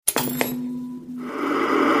You're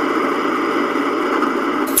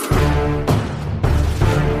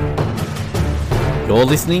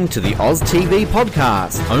listening to the Oz TV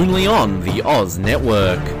podcast, only on the Oz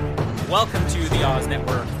Network. Welcome to the Oz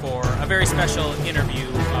Network for a very special interview.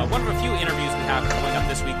 One of a few interviews we have coming up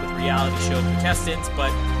this week with reality show contestants,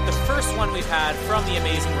 but the first one we've had from The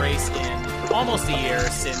Amazing Race in almost a year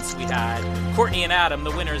since we had Courtney and Adam,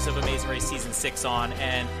 the winners of Amazing Race Season 6 on,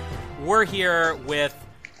 and we're here with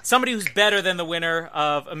somebody who's better than the winner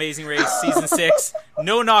of Amazing Race Season 6.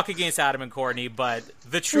 No knock against Adam and Courtney, but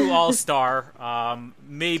the true all-star,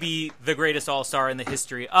 maybe the greatest all-star in the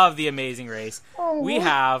history of The Amazing Race. We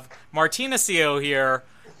have Martina Seo here,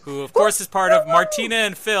 who, of course, is part of Martina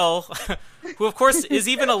and Phil, who, of course, is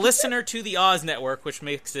even a listener to the Oz Network, which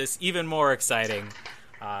makes this even more exciting.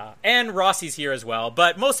 And Rossi's here as well.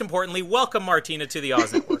 But most importantly, welcome, Martina, to the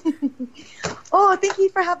Oz Network. Oh, thank you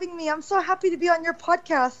for having me. I'm so happy to be on your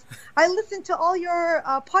podcast. I listened to all your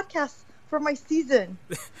podcasts for my season.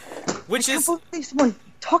 Which I is... can't believe someone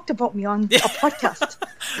talked about me on a podcast.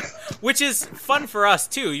 Which is fun for us,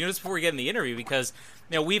 too, just before we get in the interview, because...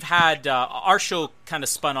 we've had our show kind of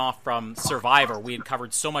spun off from Survivor. We had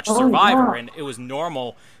covered so much Survivor, and it was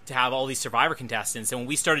normal to have all these Survivor contestants. And when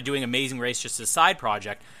we started doing Amazing Race just as a side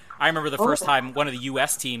project, I remember the first time one of the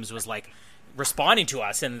U.S. teams was like responding to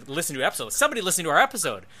us and listening to an episode. Somebody listened to our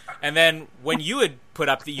episode. And then when you had put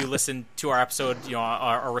up that you listened to our episode,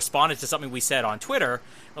 or responded to something we said on Twitter,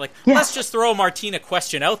 we're like, let's just throw a Martina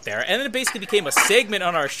question out there. And then it basically became a segment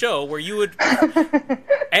on our show where you would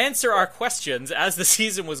answer our questions as the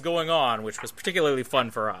season was going on, which was particularly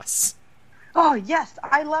fun for us. Oh, yes.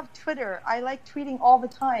 I love Twitter. I like tweeting all the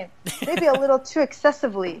time. Maybe a little too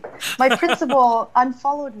excessively. My principal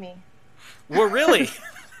unfollowed me. Well, really?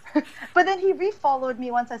 But then he refollowed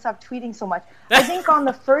me once I stopped tweeting so much. I think on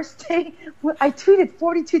the first day, I tweeted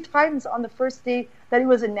 42 times on the first day that it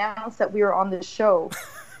was announced that we were on the show.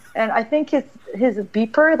 And I think his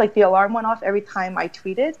beeper, like the alarm went off every time I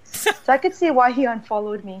tweeted. So I could see why he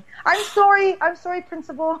unfollowed me. I'm sorry,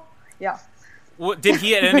 principal. Yeah. Well, did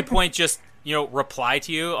he at any point just, reply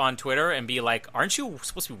to you on Twitter and be like, aren't you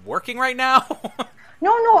supposed to be working right now? No,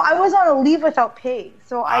 I was on a leave without pay.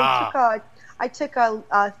 So I took a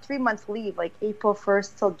 3-month leave, like April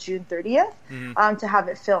 1st till June 30th, to have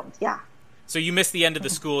it filmed. Yeah. So you missed the end of the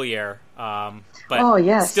school year,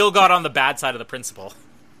 but still got on the bad side of the principal.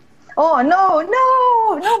 Oh, no,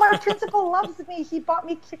 my principal loves me. He bought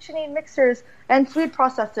me KitchenAid mixers and food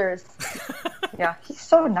processors. Yeah, he's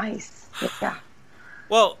so nice. Yeah.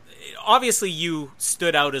 Well, obviously you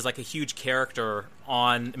stood out as like a huge character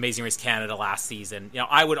on Amazing Race Canada last season.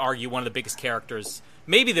 I would argue one of the biggest characters,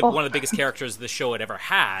 maybe one of the biggest characters the show had ever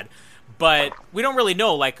had. But we don't really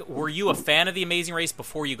know, like, were you a fan of The Amazing Race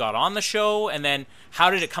before you got on the show? And then how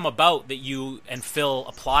did it come about that you and Phil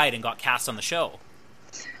applied and got cast on the show?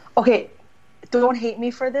 Okay, don't hate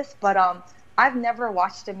me for this, but I've never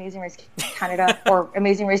watched Amazing Race Canada or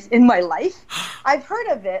Amazing Race in my life. I've heard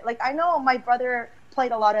of it. Like, I know my brother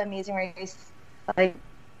played a lot of Amazing Race, like,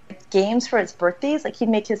 games for his birthdays. Like, he'd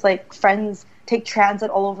make his, like, friends take transit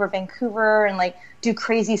all over Vancouver and, like, do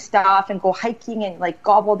crazy stuff and go hiking and, like,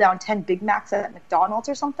 gobble down 10 Big Macs at McDonald's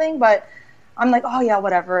or something. But I'm like, oh, yeah,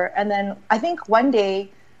 whatever. And then I think one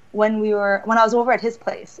day when I was over at his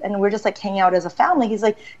place and we're just like hanging out as a family, he's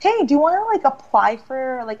like, hey, do you want to like apply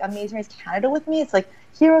for like Amazing Race Canada with me? It's like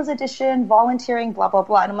Heroes Edition, volunteering, blah, blah,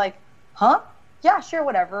 blah. And I'm like, huh? Yeah, sure,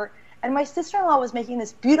 whatever. And my sister-in-law was making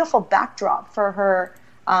this beautiful backdrop for her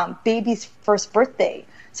baby's first birthday.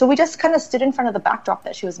 So we just kind of stood in front of the backdrop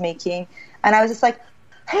that she was making. And I was just like,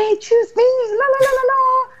 hey, choose me, la, la, la, la,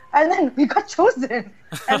 la. And then we got chosen.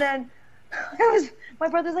 And then my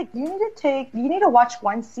brother's like, you need to watch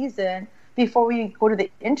one season before we go to the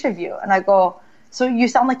interview. And I go, so you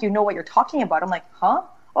sound like you know what you're talking about. I'm like, huh?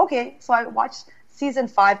 Okay. So I watched season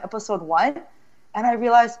 5, episode 1, and I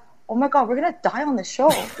realized, oh my God, we're going to die on the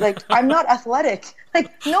show. Like, I'm not athletic.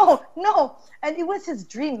 Like, no. And it was his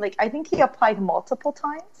dream. Like, I think he applied multiple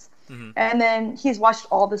times. Mm-hmm. And then he's watched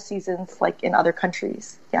all the seasons, like, in other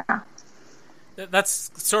countries. Yeah.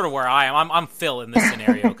 That's sort of where I am. I'm Phil in this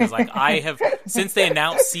scenario because, like, I have, since they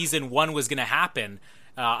announced season 1 was going to happen,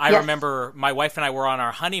 I remember my wife and I were on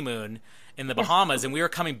our honeymoon in the Bahamas, and we were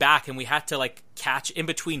coming back, and we had to, like, catch in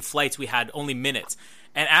between flights. We had only minutes.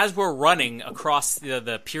 And as we're running across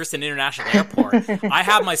the Pearson International Airport, I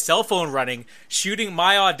have my cell phone running, shooting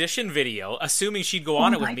my audition video, assuming she'd go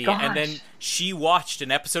on it with me. Gosh. And then she watched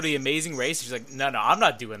an episode of The Amazing Race. She's like, no, I'm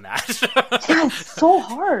not doing that. Yeah, it's so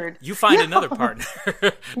hard. You find another partner.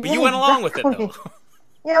 But you went along with it, though.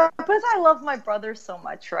 Yeah, because I love my brother so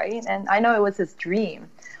much, right? And I know it was his dream.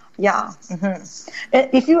 Yeah.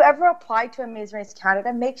 If you ever apply to Amazing Race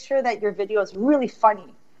Canada, make sure that your video is really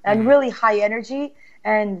funny and really high energy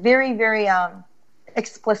and very, very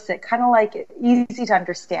explicit, kind of like easy to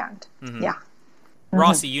understand. Yeah.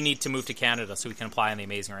 Rossi, you need to move to Canada so we can apply on the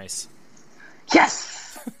Amazing Race.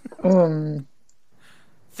 Yes.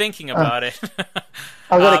 Thinking about it.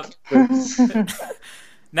 I'll go to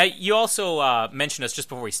Now, you also mentioned us just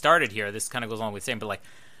before we started here. This kind of goes along with saying, but like,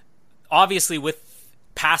 obviously with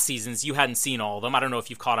past seasons, you hadn't seen all of them. I don't know if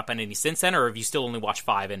you've caught up on any since then, or have you still only watched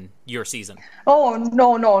 5 in your season? Oh,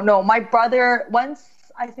 no. My brother, once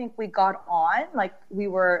I think we got on, like we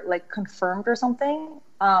were like confirmed or something,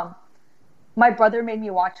 my brother made me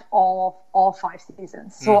watch all 5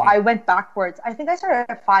 seasons. So I went backwards. I think I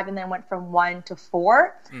started at 5 and then went from 1 to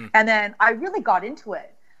 4. And then I really got into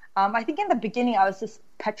it. I think in the beginning I was just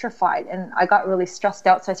petrified and I got really stressed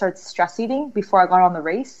out. So I started stress eating before I got on the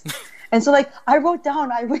race. And so like I wrote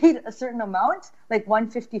down I weighed a certain amount, like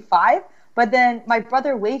 155. But then my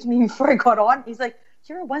brother weighed me before I got on. He's like,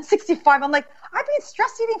 "You're 165. I'm like, "I've been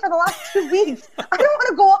stress eating for the last 2 weeks. I don't want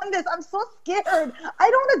to go on this. I'm so scared.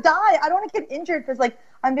 I don't want to die. I don't want to get injured." Because like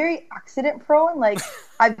I'm very accident prone. Like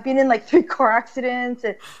I've been in like 3 car accidents,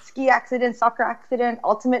 a ski accident, soccer accident,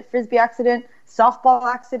 ultimate frisbee accident, softball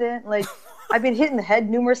accident. Like I've been hit in the head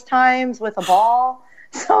numerous times with a ball.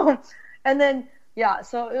 So, and then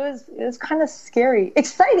so it was kind of scary,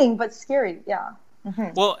 exciting but scary. Yeah.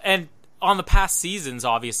 Well, and on the past seasons,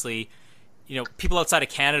 obviously, you know, people outside of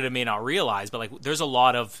Canada may not realize, but like there's a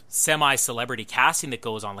lot of semi-celebrity casting that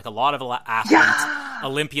goes on. Like a lot of athletes,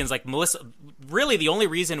 Olympians, like Melissa. Really, the only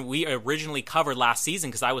reason we originally covered last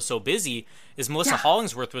season, because I was so busy, is Melissa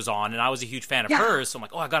Hollingsworth was on, and I was a huge fan of hers. So I'm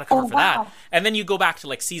like, oh, I got to cover for that. And then you go back to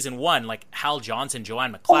like season 1, like Hal Johnson,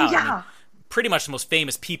 Joanne McLeod. I mean, pretty much the most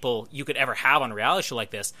famous people you could ever have on a reality show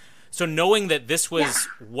like this. So knowing that this was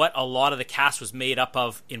what a lot of the cast was made up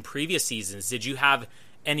of in previous seasons, did you have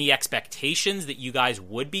any expectations that you guys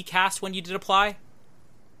would be cast when you did apply?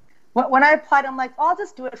 When I applied, I'm like, I'll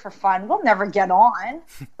just do it for fun. We'll never get on.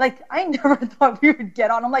 Like, I never thought we would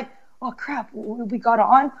get on. I'm like, oh, crap, we got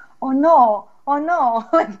on? Oh, no.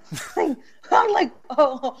 I'm like,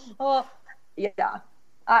 oh. Yeah.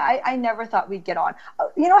 I never thought we'd get on.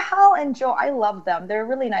 You know, Hal and Joe, I love them. They're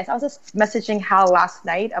really nice. I was just messaging Hal last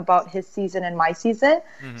night about his season and my season.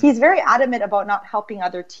 He's very adamant about not helping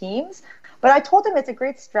other teams. But I told him it's a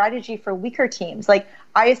great strategy for weaker teams. Like,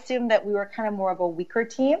 I assumed that we were kind of more of a weaker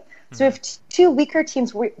team. So if 2 weaker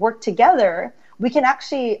teams work together, we can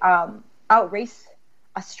actually outrace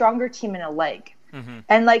a stronger team in a leg.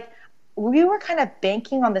 And, like, we were kind of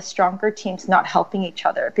banking on the stronger teams not helping each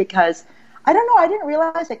other because, I don't know, I didn't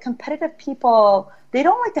realize that competitive people, they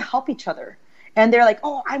don't like to help each other. And they're like,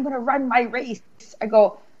 oh, I'm going to run my race. I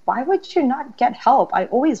go, why would you not get help? I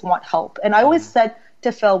always want help. And I always said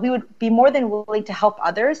to Phil, we would be more than willing to help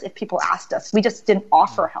others if people asked us. We just didn't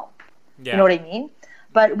offer help. You know what I mean?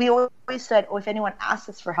 But we always said, oh, if anyone asked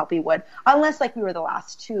us for help, we would. Unless, like, we were the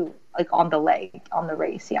last 2, like, on the leg, on the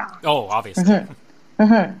race, Oh, obviously.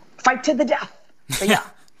 Fight to the death.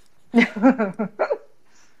 But,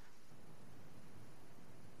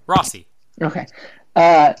 Rossi. Okay.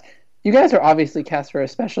 You guys are obviously cast for a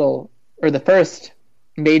special, or the first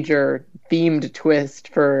major themed twist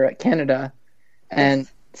for Canada. And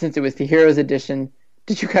since it was the Heroes Edition,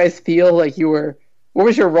 did you guys feel like you were, what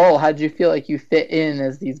was your role? How did you feel like you fit in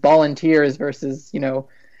as these volunteers versus, you know,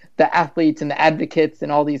 the athletes and the advocates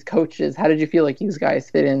and all these coaches? How did you feel like you guys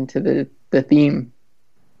fit into the theme?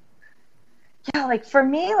 Yeah, like for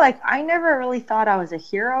me, like I never really thought I was a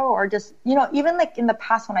hero or just, you know, even like in the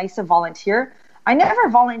past when I used to volunteer, I never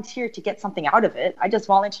volunteered to get something out of it. I just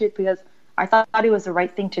volunteered because I thought it was the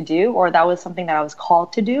right thing to do, or that was something that I was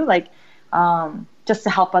called to do, like just to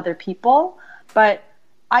help other people. But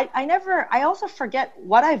I also forget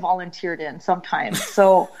what I volunteered in sometimes.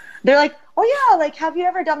 So they're like, oh yeah, like, have you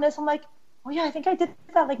ever done this? I'm like, oh yeah, I think I did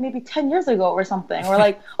that like maybe 10 years ago or something. Or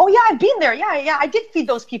like, oh yeah, I've been there. Yeah, I did feed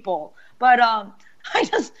those people. But I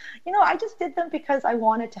just did them because I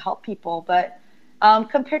wanted to help people. But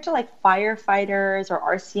compared to like firefighters or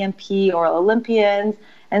RCMP or Olympians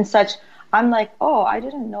and such, I'm like, oh, I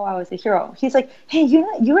didn't know I was a hero. He's like, hey, you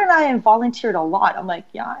and I have volunteered a lot. I'm like,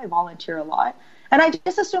 yeah, I volunteer a lot. And I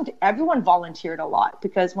just assumed everyone volunteered a lot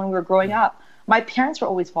because when we were growing up, my parents were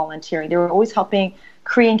always volunteering. They were always helping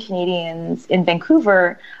Korean Canadians in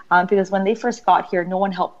Vancouver because when they first got here, no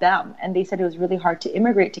one helped them. And they said it was really hard to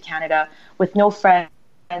immigrate to Canada with no friends,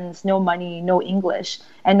 no money, no English,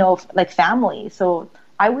 and no like family. So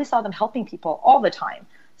I always saw them helping people all the time.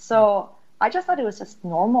 So I just thought it was just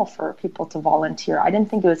normal for people to volunteer. I didn't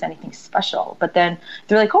think it was anything special. But then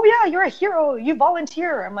they're like, oh yeah, you're a hero. You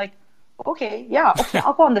volunteer. I'm like, okay,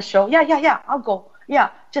 I'll go on the show. Yeah, I'll go. Yeah,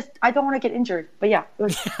 just I don't want to get injured. But yeah, it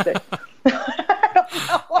was good.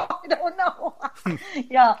 I don't know.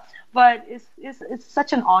 Yeah, but it's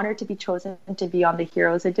such an honor to be chosen to be on the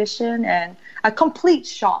Heroes Edition, and a complete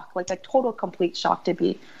shock, like a total complete shock to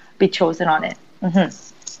be chosen on it. Mm-hmm.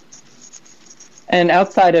 And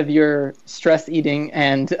outside of your stress eating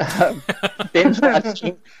and binge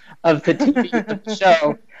watching of the TV of the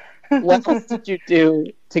show, what else did you do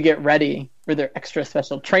to get ready? Were there extra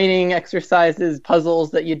special training exercises,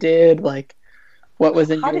 puzzles that you did? Like, what was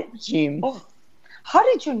in your regime? Oh, how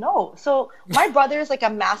did you know? So my brother is like a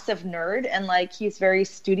massive nerd, and like he's very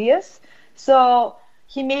studious. So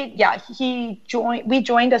we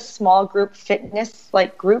joined a small group fitness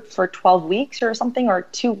like group for 12 weeks or something, or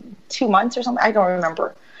two months or something. I don't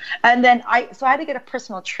remember. And then I had to get a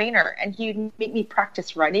personal trainer, and he'd make me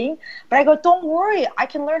practice running. But I go, don't worry, I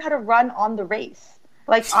can learn how to run on the race.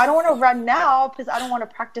 Like, I don't want to run now because I don't want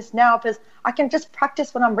to practice now because I can just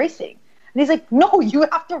practice when I'm racing. And he's like, no, you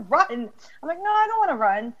have to run. I'm like, no, I don't want to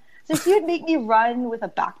run. So he would make me run with a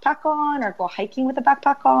backpack on, or go hiking with a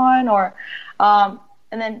backpack on, or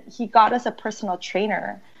and then he got us a personal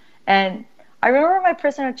trainer. And I remember my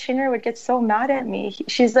personal trainer would get so mad at me.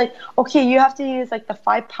 She's like, okay, you have to use like the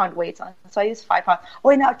 5-pound weights on. So I used 5 pounds. Oh,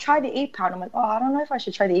 wait, now try the 8-pound. I'm like, oh, I don't know if I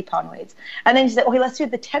should try the 8-pound weights. And then she's like, okay, let's do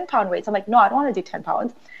the 10-pound weights. I'm like, no, I don't want to do 10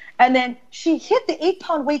 pounds. And then she hit the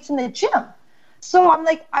 8-pound weights in the gym. So I'm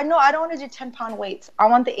like, I don't want to do 10-pound weights. I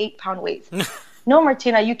want the 8-pound weights. No,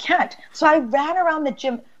 Martina, you can't. So I ran around the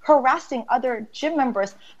gym harassing other gym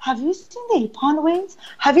members. Have you seen the 8-pound weights?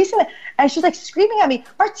 Have you seen it? And she's like screaming at me,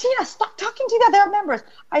 Martina, stop talking to the other members.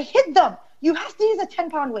 I hit them. You have to use the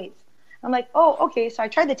 10-pound weights. I'm like, oh, okay. So I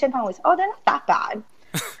tried the 10-pound weights. Oh, they're not that bad.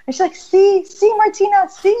 And she's like, see, Martina,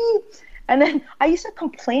 see. And then I used to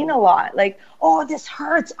complain a lot, like, oh, this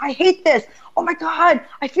hurts. I hate this. Oh my God,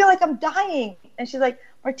 I feel like I'm dying. And she's like,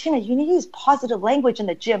 Martina, you need to use positive language in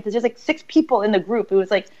the gym, because there's like 6 people in the group. It was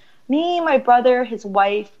like me, my brother, his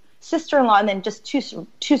wife, sister-in-law, and then just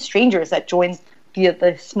two strangers that joined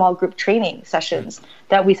the small group training sessions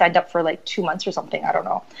that we signed up for like 2 months or something. I don't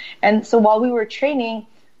know. And so while we were training,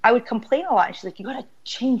 I would complain a lot. She's like, you got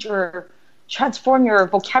to transform your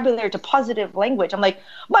vocabulary to positive language. I'm like,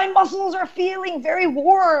 my muscles are feeling very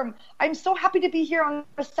warm. I'm so happy to be here on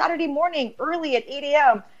a Saturday morning early at 8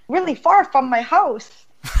 a.m., really far from my house,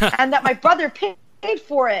 and that my brother paid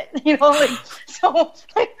for it, so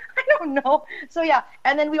like, I don't know. So yeah.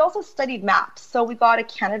 And then we also studied maps. So we got a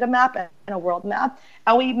Canada map and a world map,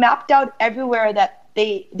 and we mapped out everywhere that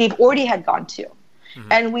they've already had gone to.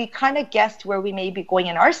 Mm-hmm. And we kind of guessed where we may be going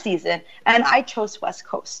in our season. And I chose West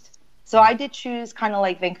Coast. So I did choose kind of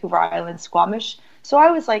like Vancouver Island, Squamish. So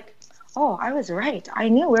I was like, oh, I was right. I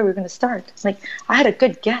knew where we were going to start. Like, I had a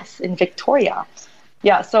good guess in Victoria.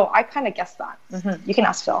 Yeah. So I kind of guessed that. Mm-hmm. You can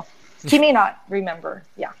ask Phil. He may not remember.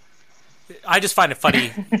 Yeah. I just find it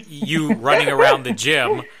funny, you running around the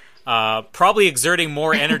gym, probably exerting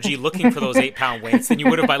more energy looking for those 8-pound weights than you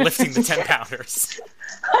would have by lifting the 10-pounders.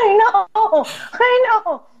 I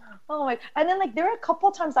know. Oh my! And then like there were a couple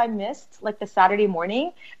of times I missed like the Saturday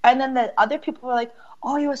morning, and then the other people were like,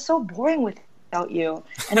 "Oh, it was so boring without you,"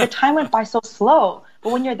 and the time went by so slow.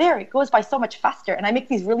 But when you're there, it goes by so much faster. And I make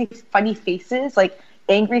these really funny faces, like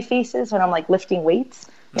angry faces, when I'm like lifting weights.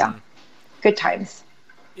 Yeah, good times.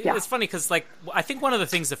 Yeah. It's funny because, like, I think one of the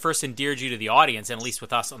things that first endeared you to the audience, and at least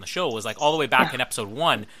with us on the show, was like all the way back in episode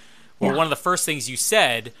 1, where one of the first things you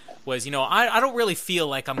said was, I don't really feel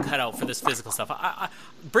like I'm cut out for this physical stuff. I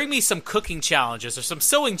bring me some cooking challenges or some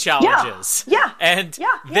sewing challenges. Yeah. And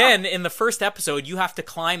then in the first episode, you have to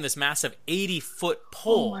climb this massive 80-foot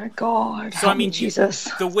pole. Oh my God! So Jesus.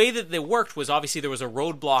 The way that they worked was obviously there was a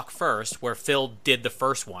roadblock first, where Phil did the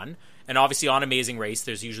first one. And obviously on Amazing Race,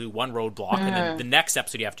 there's usually one roadblock, and then the next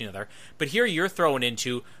episode you have to do another. But here you're thrown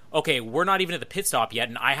into, okay, we're not even at the pit stop yet,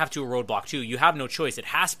 and I have to do a roadblock too. You have no choice. It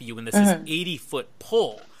has to be you, and this is 80-foot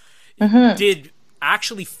pull. Did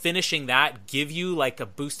actually finishing that give you like a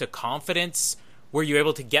boost of confidence? Were you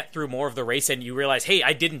able to get through more of the race and you realize, hey,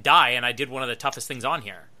 I didn't die, and I did one of the toughest things on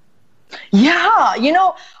here? Yeah.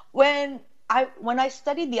 When I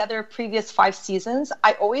studied the other previous 5 seasons,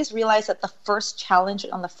 I always realized that the first challenge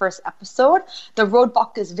on the first episode, the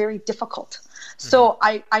roadblock is very difficult. So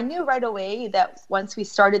I knew right away that once we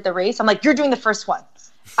started the race, I'm like, you're doing the first one.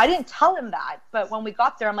 I didn't tell him that, but when we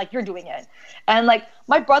got there, I'm like, you're doing it. And like,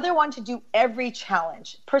 my brother wanted to do every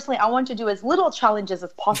challenge. Personally, I wanted to do as little challenges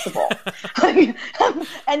as possible.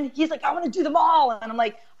 And he's like, I want to do them all. And I'm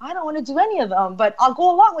like, I don't want to do any of them, but I'll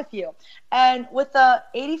go along with you. And with the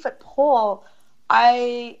 80-foot pole,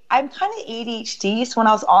 I'm kind of ADHD. So when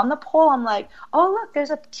I was on the pole, I'm like, oh, look, there's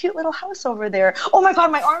a cute little house over there. Oh my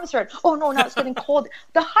God, my arms hurt. Oh no, now it's getting cold.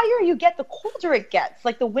 The higher you get, the colder it gets.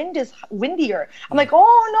 Like the wind is windier. I'm like,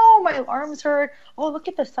 oh no, my arms hurt. Oh, look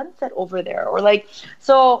at the sunset over there. Or like,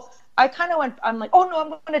 so I kind of went, I'm like, oh no, I'm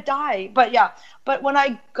going to die. But yeah, but when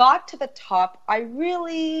I got to the top, I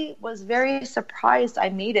really was very surprised I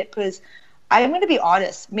made it, because I'm going to be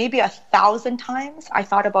honest, maybe 1,000 times I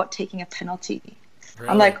thought about taking a penalty. Really?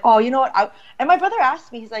 I'm like, oh, you know what? And my brother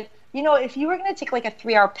asked me, he's like, you know, if you were going to take like a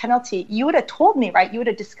 3-hour penalty, you would have told me, right? You would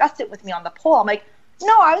have discussed it with me on the pole. I'm like,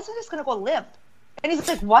 no, I was just going to go limp. And he's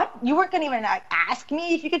like, what? You weren't going to even ask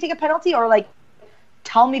me if you could take a penalty, or like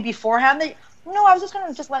tell me beforehand that? No, I was just going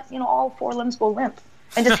to just let, you know, all 4 limbs go limp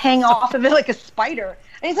and just hang off of it like a spider.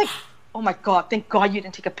 And he's like, oh my God, thank God you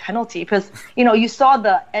didn't take a penalty, because, you know, you saw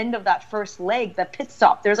the end of that first leg, the pit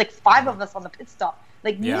stop. There's like 5 of us on the pit stop,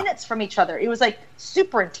 like minutes from each other. It was like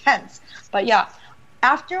super intense. But yeah,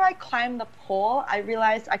 after I climbed the pole, I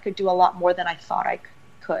realized I could do a lot more than I thought I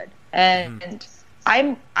could. And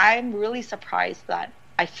I'm really surprised that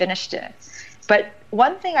I finished it. But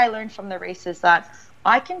one thing I learned from the race is that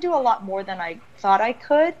I can do a lot more than I thought I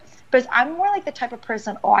could, because I'm more like the type of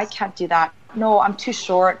person, oh, I can't do that. No, I'm too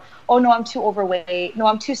short. Oh, no, I'm too overweight. No,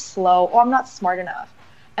 I'm too slow. Oh, I'm not smart enough.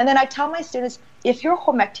 And then I tell my students, if your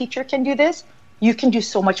home ec teacher can do this, you can do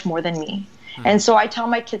so much more than me. And so I tell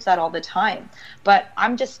my kids that all the time. But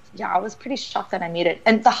I'm just, I was pretty shocked that I made it.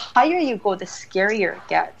 And the higher you go, the scarier it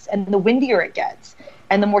gets, and the windier it gets,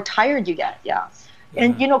 and the more tired you get. Yeah.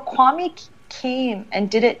 And, you know, Kwame came and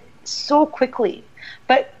did it so quickly.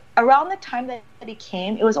 But around the time that he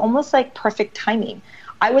came, it was almost like perfect timing.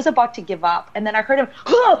 I was about to give up, and then I heard him,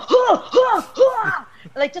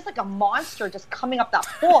 like just like a monster just coming up that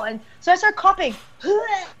pole. And so I started coughing. So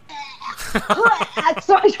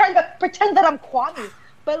I tried to pretend that I'm Kwame.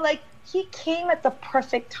 But like, he came at the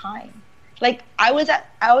perfect time. Like I was at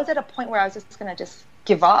a point where I was just going to just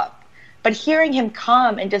give up. But hearing him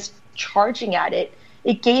come and just charging at it,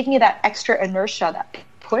 it gave me that extra inertia, that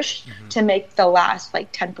push to make the last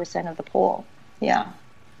like 10% of the pole. Yeah.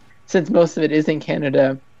 Since most of it is in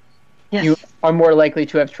Canada, yes. You are more likely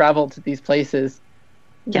to have traveled to these places.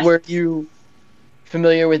 Yes. Were you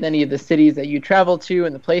familiar with any of the cities that you traveled to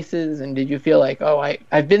and the places? And did you feel like, oh,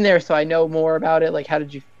 I've been there, so I know more about it? Like, how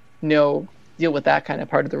did you deal with that kind of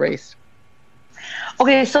part of the race?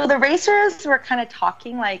 Okay, so the racers were kind of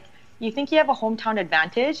talking like, you think you have a hometown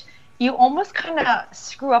advantage? You almost kind of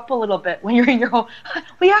screw up a little bit when you're in your home.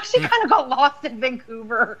 We actually kind of got lost in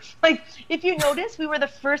Vancouver. Like, if you notice, we were the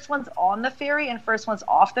first ones on the ferry and first ones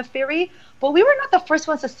off the ferry, but we were not the first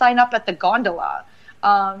ones to sign up at the gondola,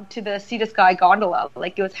 to the Sea to Sky gondola.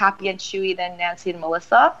 Like, it was Happy and Chewy, then Nancy and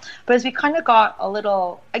Melissa. But as we kind of got a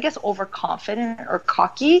little, I guess, overconfident or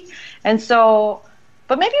cocky. And so,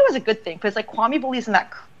 but maybe it was a good thing, because like Kwame believes in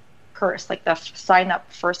that curse, like the sign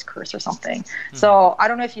up first curse or something. So I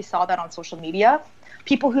don't know if you saw that on social media.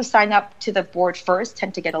 People who sign up to the board first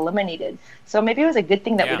tend to get eliminated. So maybe it was a good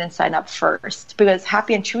thing that we didn't sign up first, because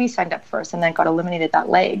Happy and Chewy signed up first and then got eliminated that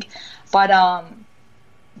leg. But I've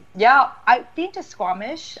been to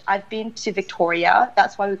Squamish. I've been to Victoria.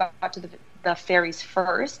 That's why we got to the ferries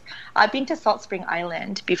first. I've been to Salt Spring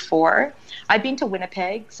Island before. I've been to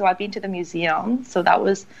Winnipeg. So I've been to the museum. So that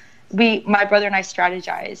was... my brother and I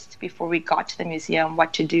strategized before we got to the museum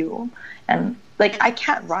what to do. And like, I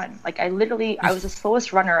can't run. Like I was the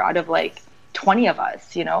slowest runner out of like 20 of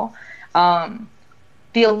us, you know.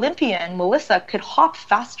 The Olympian, Melissa, could hop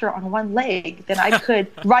faster on one leg than I could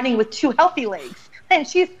running with 2 healthy legs. And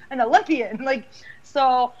she's an Olympian. Like,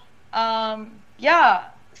 so,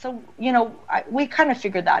 So, you know, we kind of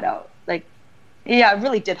figured that out. Like, yeah, it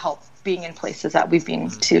really did help being in places that we've been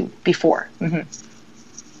to before.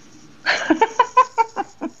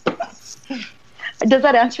 Does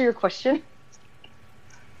that answer your question?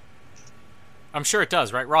 I'm sure it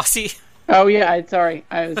does, right, Rossi? Oh yeah, sorry.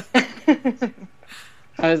 I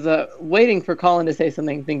was waiting for Colin to say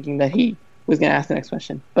something, thinking that he was going to ask the next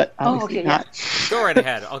question, but obviously not. Yeah. Go right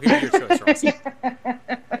ahead. I'll give you your choice, Rossi.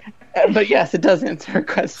 But yes, it does answer a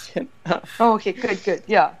question. Okay, good,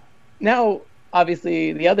 yeah. Now,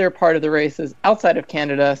 obviously, the other part of the race is outside of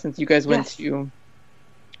Canada, since you guys went to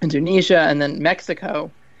Indonesia and then Mexico.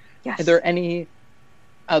 Yes. Are there any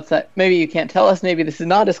outside, maybe you can't tell us, maybe this is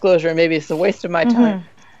not disclosure, maybe it's a waste of my time,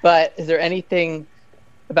 but is there anything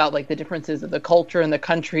about like the differences of the culture and the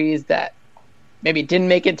countries that maybe didn't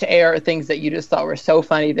make it to air, or things that you just thought were so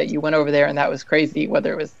funny that you went over there and that was crazy,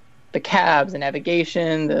 whether it was the cabs, the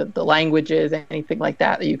navigation, the languages, anything like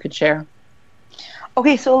that you could share?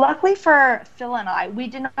 Okay, so luckily for Phil and I, we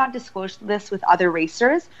did not disclose this with other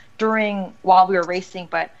racers while we were racing,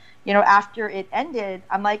 but after it ended,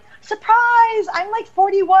 I'm like, surprise, I'm like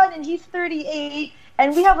 41 and he's 38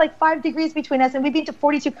 and we have like 5 degrees between us and we've been to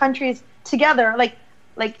 42 countries together, like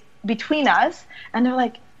between us. And they're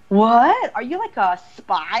like, what? Are you like a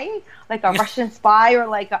spy, like a Russian spy or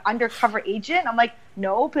like an undercover agent? I'm like,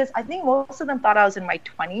 no, because I think most of them thought I was in my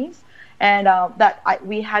 20s and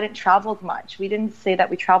we hadn't traveled much. We didn't say that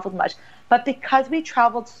we traveled much, but because we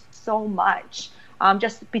traveled so much,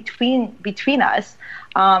 just between us,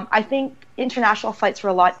 I think international flights were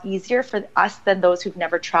a lot easier for us than those who've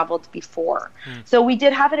never traveled before. So we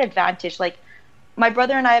did have an advantage. Like my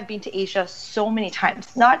brother and I have been to Asia so many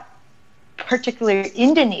times, not particularly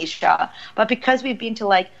Indonesia, but because I've been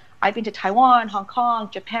to Taiwan, Hong Kong,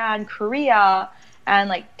 Japan, Korea, and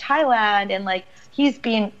like Thailand, and like he's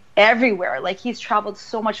been everywhere. Like he's traveled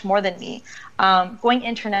so much more than me. Going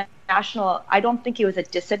international, I don't think it was a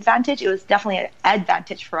disadvantage. It was definitely an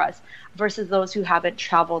advantage for us versus those who haven't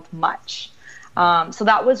traveled much. So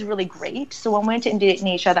that was really great. So when we went to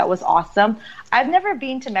Indonesia, that was awesome. I've never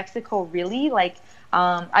been to Mexico really. Like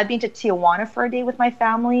I've been to Tijuana for a day with my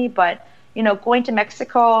family, but going to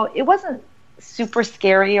Mexico, it wasn't super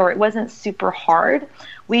scary or it wasn't super hard.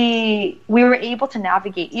 We were able to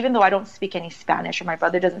navigate, even though I don't speak any Spanish or my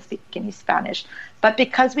brother doesn't speak any Spanish. But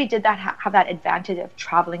because we did that, have that advantage of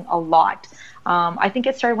traveling a lot. I think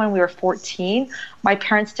it started when we were 14. My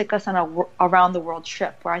parents took us on a around the world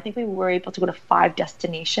trip where I think we were able to go to 5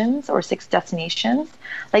 destinations or 6 destinations,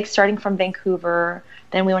 like starting from Vancouver.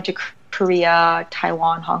 Then we went to Korea,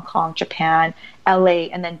 Taiwan, Hong Kong, Japan, LA,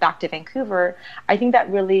 and then back to Vancouver. I think that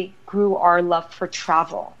really grew our love for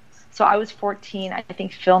travel. So I was 14. I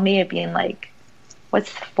think Phil may have been like, what's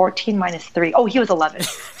 14 minus 3? Oh, he was 11.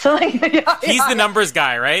 So like, he's the numbers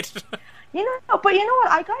guy, right? But you know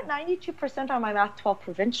what? I got 92% on my Math 12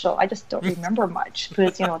 provincial. I just don't remember much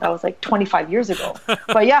because, that was like 25 years ago.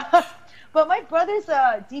 But yeah. But my brother's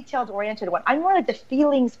a detailed-oriented one. I'm more like the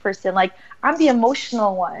feelings person. Like, I'm the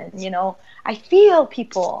emotional one, I feel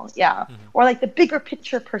people, yeah. Mm-hmm. Or like the bigger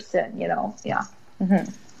picture person, yeah. Mm-hmm.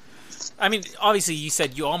 I mean, obviously, you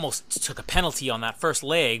said you almost took a penalty on that first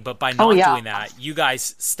leg, but by not doing that, you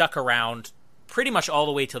guys stuck around pretty much all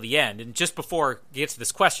the way till the end. And just before you get to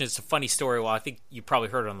this question, it's a funny story. Well, I think you probably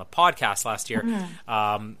heard it on the podcast last year.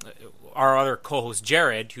 Mm-hmm. Our other co-host,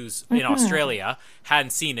 Jared, who's in Australia,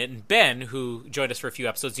 hadn't seen it. And Ben, who joined us for a few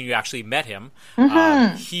episodes, and you actually met him,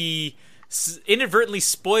 he inadvertently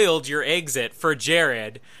spoiled your exit for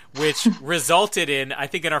Jared, which resulted in, I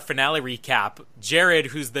think in our finale recap, Jared,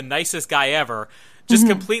 who's the nicest guy ever, just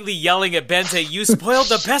completely yelling at Ben, saying, "You spoiled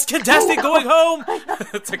the best contestant going home."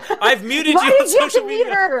 It's like, I've muted you on social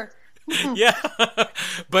media. Yeah,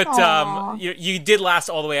 but you did last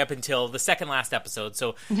all the way up until the second last episode,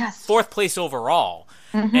 so 4th place overall.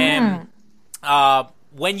 And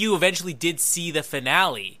when you eventually did see the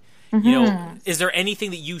finale, is there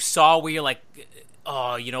anything that you saw where you're like,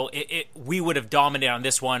 oh, we would have dominated on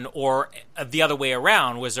this one, or the other way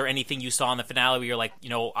around? Was there anything you saw in the finale where you're like,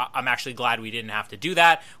 I'm actually glad we didn't have to do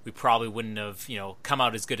that. We probably wouldn't have, come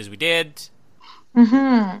out as good as we did.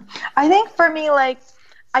 I think for me,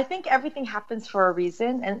 I think everything happens for a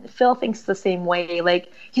reason, and Phil thinks the same way.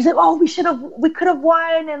 Like, he's like, oh, we could have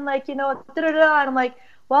won, and and I'm like,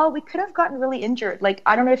 well, we could have gotten really injured. Like,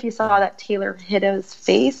 I don't know if you saw that Taylor hit his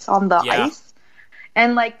face on the ice,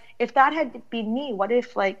 and if that had been me, what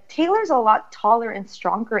if Taylor's a lot taller and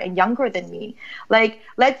stronger and younger than me? Like,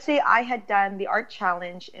 let's say I had done the art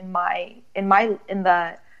challenge in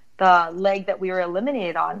the leg that we were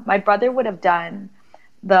eliminated on. My brother would have done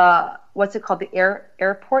the, what's it called, the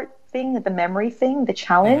airport thing, the memory thing, the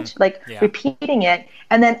challenge, repeating it,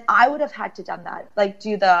 and then I would have had to done that,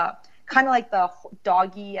 do the kind of like the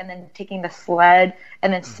doggy, and then taking the sled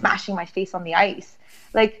and then smashing my face on the ice,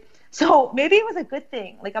 So maybe it was a good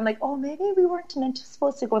thing. I'm like, oh, maybe we weren't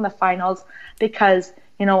supposed to go in the finals because,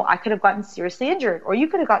 I could have gotten seriously injured, or you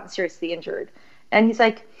could have gotten seriously injured. And he's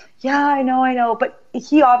like, yeah, I know. But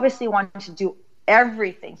he obviously wanted to do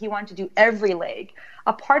everything. He wanted to do every leg.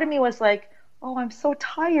 A part of me was like, oh, I'm so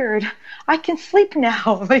tired. I can sleep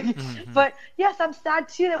now. But yes, I'm sad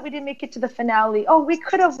too that we didn't make it to the finale. Oh, we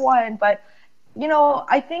could have won. But,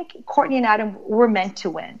 I think Courtney and Adam were meant to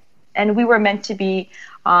win. And we were meant to be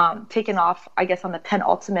taken off, I guess, on the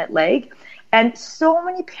penultimate leg. And so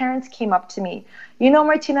many parents came up to me.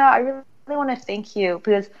 Martina, I really want to thank you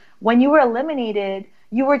because when you were eliminated,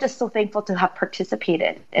 you were just so thankful to have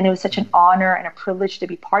participated. And it was such an honor and a privilege to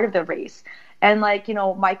be part of the race. And like, you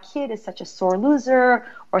know, my kid is such a sore loser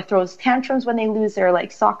or throws tantrums when they lose their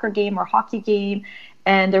like soccer game or hockey game,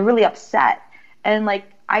 and they're really upset. And like,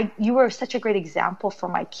 you were such a great example for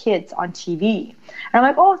my kids on TV. And I'm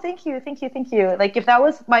like, oh, thank you. Like if that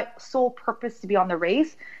was my sole purpose to be on the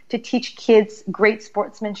race, to teach kids great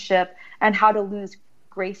sportsmanship and how to lose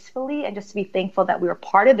gracefully and just to be thankful that we were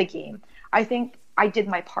part of the game, I think I did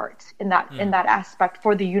my part in that aspect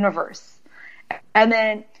for the universe. And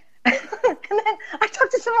then I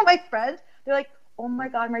talked to some of my friends. They're like, oh my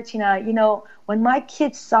God, Martina, you know, when my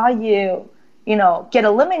kids saw you, you know, get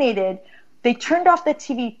eliminated, they turned off the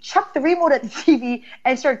TV, chucked the remote at the TV,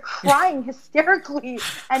 and started crying hysterically.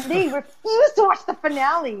 And they refused to watch the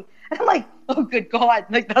finale. And I'm like, oh, good God.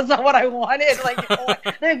 Like, that's not what I wanted. Like,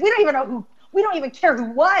 they're like, we don't even care who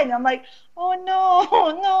won. I'm like, oh,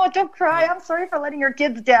 no, don't cry. I'm sorry for letting your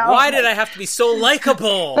kids down. Why did I have to be so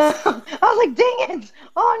likable? I was like, dang it.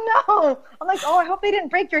 Oh, no. I'm like, oh, I hope they didn't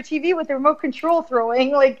break your TV with the remote control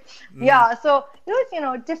throwing. Like, yeah. So it was, you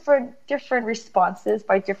know, different responses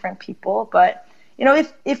by different people. But, you know,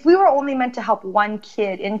 if we were only meant to help one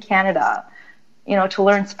kid in Canada, you know, to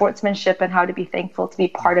learn sportsmanship and how to be thankful to be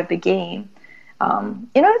part of the game,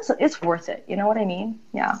 you know, it's worth it. You know what I mean?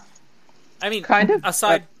 Yeah. I mean, kind of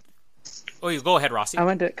aside. You go ahead, Rossi. I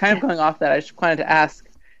wanted to kind of going off that. I just wanted to ask,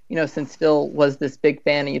 you know, since Phil was this big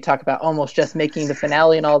fan, and you talk about almost just making the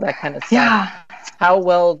finale and all that kind of stuff. Yeah. How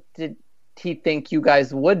well did he think you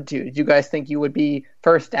guys would do? Did you guys think you would be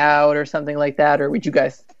first out or something like that, or would you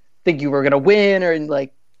guys think you were going to win, or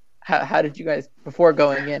like, how did you guys before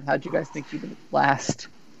going in? How did you guys think you would last?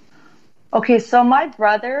 Okay, so my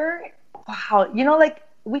brother, wow, you know, like.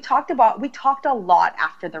 We talked a lot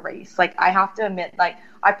after the race. Like, I have to admit, like,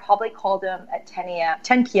 I probably called him at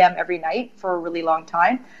 10 p.m. every night for a really long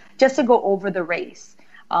time just to go over the race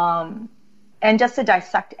and just to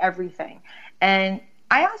dissect everything. And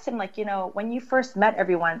I asked him, like, you know, when you first met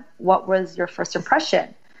everyone, what was your first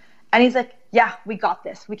impression? And he's like, yeah, we got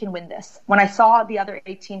this. We can win this. When I saw the other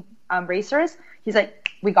 18 racers, he's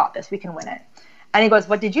like, we got this. We can win it. And he goes,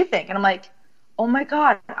 what did you think? And I'm like, oh my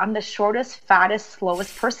God, I'm the shortest, fattest,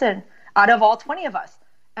 slowest person out of all 20 of us.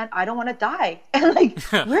 And I don't want to die. And like,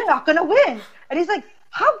 we're not going to win. And he's like,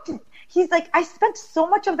 he's like, I spent so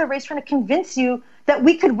much of the race trying to convince you that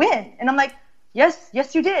we could win. And I'm like, yes,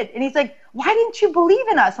 you did. And he's like, why didn't you believe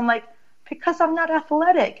in us? I'm like, because I'm not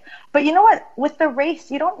athletic. But you know what? With the race,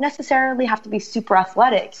 you don't necessarily have to be super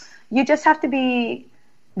athletic. You just have to be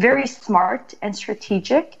very smart and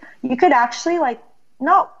strategic. You could actually like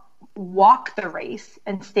not walk the race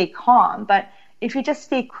and stay calm, but if you just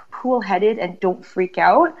stay cool-headed and don't freak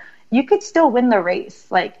out, you could still win the race,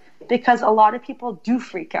 like, because a lot of people do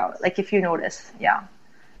freak out, like if you notice,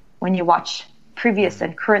 when you watch previous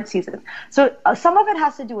and current seasons. So some of it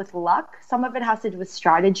has to do with luck, some of it has to do with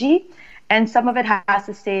strategy, and some of it has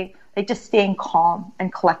to stay like just staying calm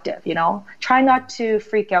and collective, you know, try not to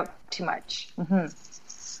freak out too much.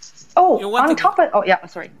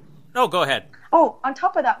 Sorry. No, go ahead. Oh, on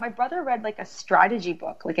top of that, my brother read like a strategy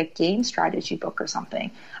book, like a game strategy book or something,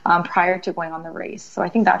 prior to going on the race. So I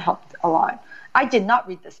think that helped a lot. I did not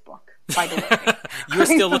read this book, by the way. You were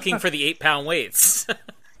still looking for the 8-pound weights.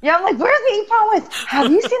 Yeah, I'm like, where's the 8-pound weights? Have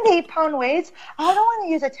you seen the 8-pound weights? I don't want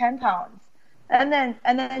to use a 10 pounds. And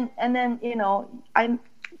then, you know,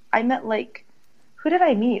 I met like, who did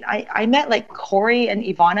I meet? I met like Corey and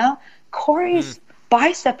Ivana. Corey's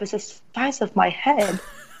bicep is the size of my head.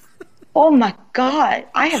 Oh my God,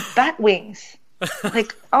 I have bat wings.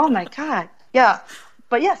 Like, oh my God. Yeah.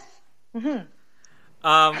 But yes. Mm-hmm.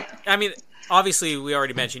 I mean, obviously we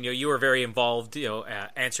already mentioned, you were very involved,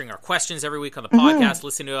 answering our questions every week on the podcast,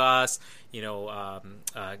 listening to us,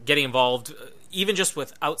 getting involved, even just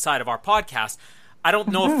with outside of our podcast. I don't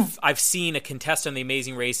know if I've seen a contestant on The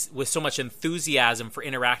Amazing Race with so much enthusiasm for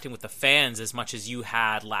interacting with the fans as much as you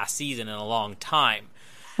had last season in a long time.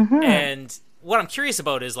 And what I'm curious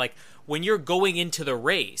about is, like, when you're going into the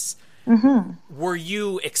race, were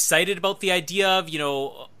you excited about the idea of,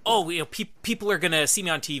 people are going to see me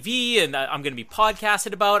on TV and I'm going to be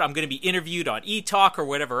podcasted about, I'm going to be interviewed on eTalk or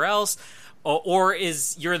whatever else? Or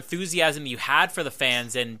is your enthusiasm you had for the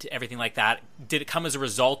fans and everything like that, did it come as a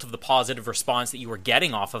result of the positive response that you were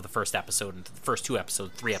getting off of the first episode and the first 2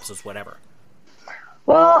 episodes, 3 episodes, whatever?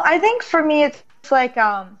 Well, I think for me, it's like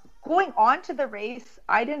going on to the race,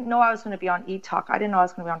 I didn't know I was going to be on eTalk. I didn't know I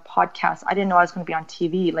was going to be on podcasts. I didn't know I was going to be on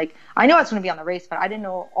TV. Like, I know I was going to be on the race, but I didn't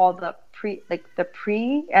know all the pre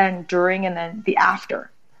and during and then the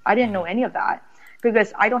after. I didn't know any of that.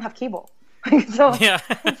 because I don't have cable. so, Yeah.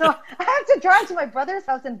 so I have to drive to my brother's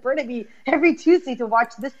house in Burnaby every Tuesday to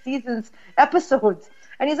watch this season's episodes.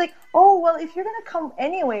 And he's like, oh, well, if you're going to come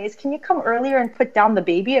anyways, can you come earlier and put down the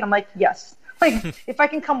baby? And I'm like, yes. Like, if I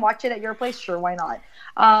can come watch it at your place, sure, why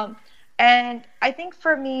not? And I think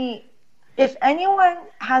for me, if anyone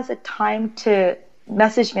has a time to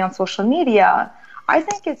message me on social media, I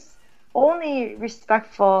think it's only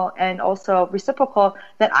respectful and also reciprocal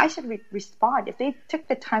that I should respond. If they took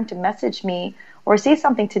the time to message me or say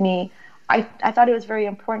something to me, I thought it was very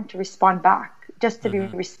important to respond back, just to be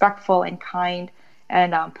respectful and kind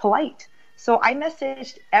and polite. So I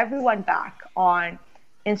messaged everyone back on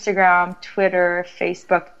Instagram, Twitter,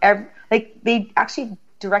 Facebook. They actually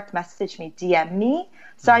direct message me, DM me.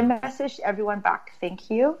 So I messaged everyone back, thank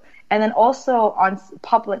you. And then also on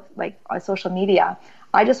public, like on social media,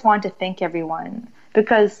 I just wanted to thank everyone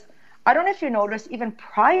because I don't know if you noticed, even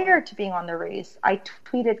prior to being on the race, I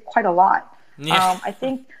tweeted quite a lot. Yeah. I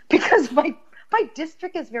think because my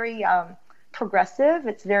district is very progressive,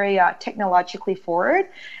 it's very technologically forward.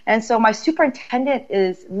 And so my superintendent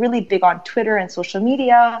is really big on Twitter and social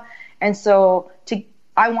media. And so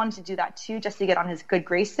I wanted to do that too, just to get on his good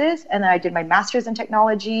graces. And then I did my master's in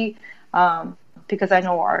technology because I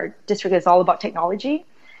know our district is all about technology.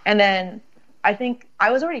 And then I think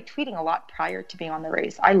I was already tweeting a lot prior to being on the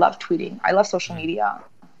race. I love tweeting. I love social media.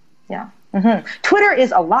 Yeah. Twitter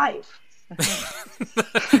is alive.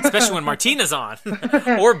 Especially when Martina's on.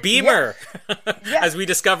 Or Beamer. Yes. As we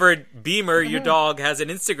discovered, Beamer, your dog, has an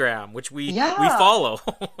Instagram, which we follow.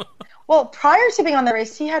 Well, prior to being on the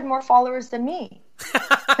race, he had more followers than me.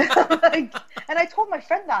 And I told my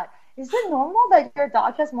friend that. Is it normal that your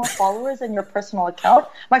dog has more followers than your personal account?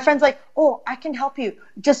 My friend's like, oh, I can help you.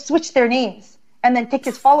 Just switch their names and then take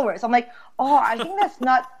his followers. I'm like, oh, I think that's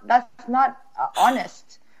not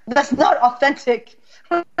honest. That's not authentic.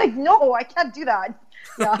 I'm like, no, I can't do that.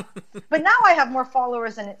 Yeah. But now I have more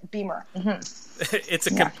followers than Beamer. It's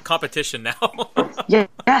a competition now.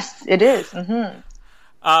 Yes, it is.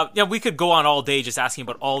 We could go on all day just asking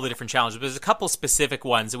about all the different challenges, but there's a couple specific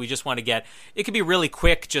ones that we just want to get. It could be really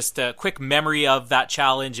quick, just a quick memory of that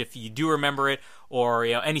challenge if you do remember it, or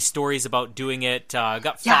any stories about doing it. I've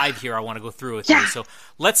got 5 here I want to go through with you. So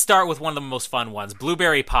let's start with one of the most fun ones,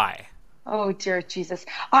 blueberry pie. Oh, dear Jesus.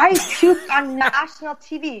 I puked on national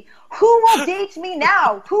TV. Who will date me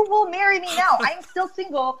now? Who will marry me now? I'm still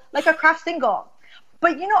single, like a craft single.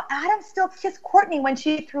 But, Adam still kissed Courtney when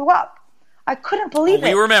she threw up. I couldn't believe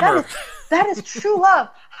it. We remember. That is true love.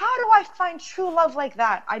 How do I find true love like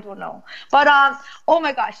that? I don't know. But, oh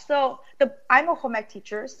my gosh. So I'm a home ec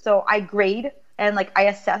teacher, so I grade and I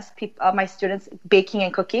assess my students' baking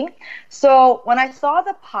and cooking. So when I saw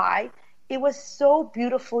the pie, it was so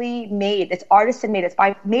beautifully made. It's artisan made. It's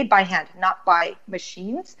made by hand, not by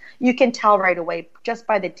machines. You can tell right away just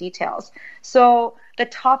by the details. So the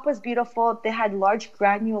top was beautiful. They had large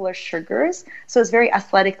granular sugars. So it was very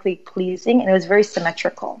aesthetically pleasing and it was very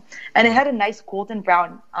symmetrical. And it had a nice golden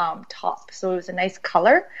brown top. So it was a nice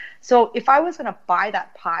color. So if I was going to buy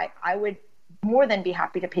that pie, I would more than be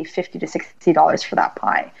happy to pay $50 to $60 for that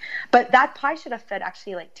pie. But that pie should have fed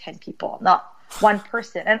actually 10 people, not one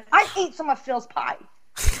person. And I ate some of Phil's pie.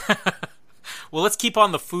 Well, let's keep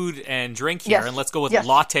on the food and drink here, and let's go with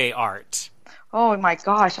latte art. Oh my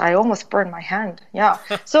gosh, I almost burned my hand. Yeah.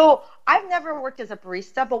 So I've never worked as a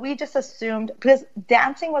barista, but we just assumed, because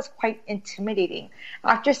dancing was quite intimidating.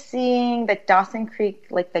 After seeing the Dawson Creek,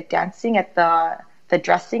 the dancing at the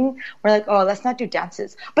dressing, we're like, oh, let's not do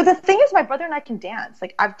dances. But the thing is, my brother and I can dance.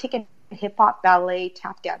 I've taken hip hop, ballet,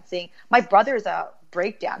 tap dancing. My brother's a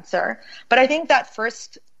break dancer, but I think that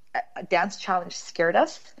first dance challenge scared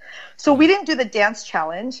us. So we didn't do the dance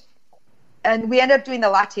challenge, and we ended up doing the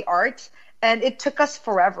latte art, and it took us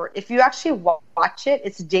forever. If you actually watch it,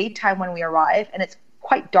 it's daytime when we arrive, and it's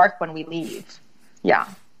quite dark when we leave. Yeah.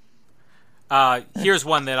 Here's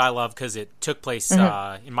one that I love because it took place in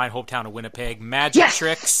my hometown of Winnipeg. Magic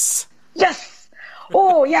tricks. Yes.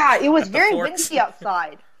 Oh, yeah. It was very windy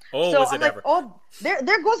outside. Oh, so was I'm it like, ever? oh,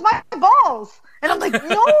 there goes my balls. And I'm like,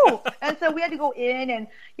 no. And so we had to go in and,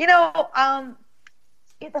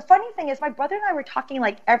 the funny thing is my brother and I were talking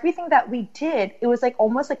everything that we did, it was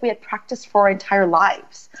almost like we had practiced for our entire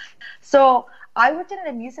lives. So I worked in an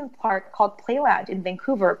amusement park called Playland in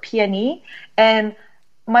Vancouver, PNE. And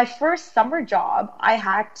my first summer job, I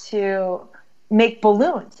had to make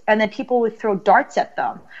balloons, and then people would throw darts at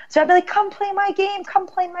them. So I'd be like, come play my game, come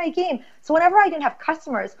play my game. So whenever I didn't have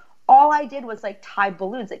customers, all I did was tie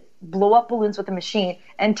balloons, blow up balloons with a machine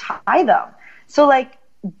and tie them. So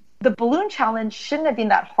the balloon challenge shouldn't have been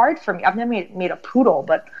that hard for me. I've never made a poodle,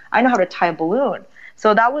 but I know how to tie a balloon.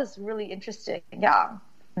 So that was really interesting. Yeah.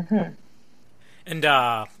 Mm-hmm.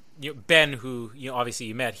 And Ben, who obviously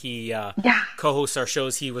you met, he co-hosts our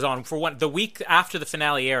shows. He was on for the week after the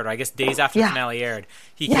finale aired, or I guess days after the finale aired.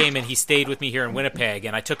 He came and he stayed with me here in Winnipeg,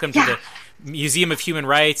 and I took him to the Museum of Human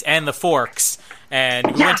Rights and the Forks, and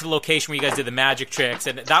we went to the location where you guys did the magic tricks,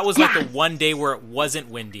 and that was like the one day where it wasn't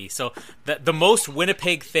windy. So the most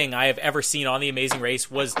Winnipeg thing I have ever seen on The Amazing Race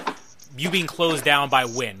was you being closed down by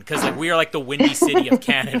wind, because like we are like the windy city of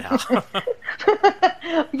Canada.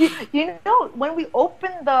 you know, when we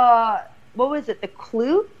opened the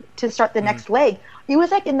clue to start the next leg, it was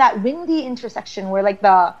like in that windy intersection where like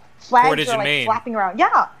the flags are like flapping around.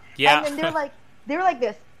 Yeah. And then they were like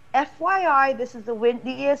this, FYI, this is the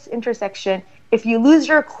windiest intersection. If you lose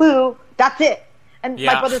your clue, that's it. And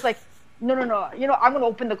my brother's like, no, I'm going to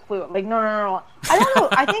open the clue. Like, no. I don't know.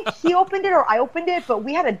 I think he opened it or I opened it, but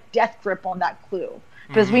we had a death grip on that clue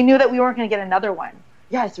because we knew that we weren't going to get another one.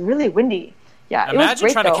 Yeah, it's really windy. Yeah, imagine it was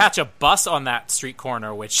great, trying to catch a bus on that street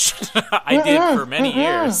corner, which I did for many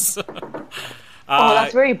years.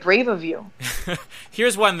 That's very brave of you.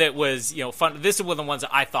 Here's one that was, fun. This is one of the ones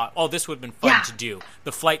that I thought, this would have been fun to do.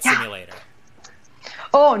 The flight simulator.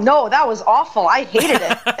 Oh no, that was awful. I hated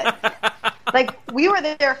it. Like we were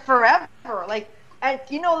there forever. Like, and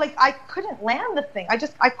I couldn't land the thing.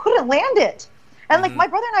 I couldn't land it. And like my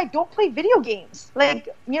brother and I don't play video games. Like,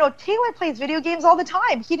 Taylor plays video games all the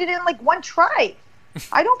time. He did it in like one try.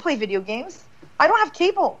 I don't play video games. I don't have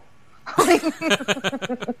cable.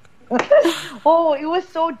 Oh, it was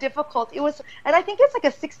so difficult. And I think it's like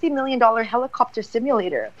a $60 million helicopter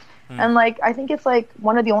simulator. And like, I think it's like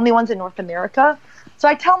one of the only ones in North America. So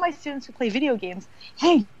I tell my students who play video games,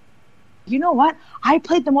 hey, you know what? I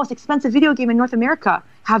played the most expensive video game in North America.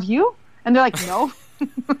 Have you? And they're like, no.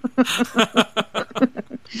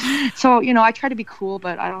 So, I try to be cool,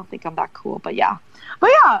 but I don't think I'm that cool. But yeah,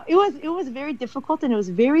 it was very difficult and it was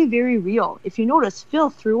very, very real. If you notice, Phil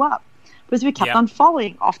threw up because we kept on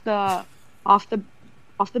falling off the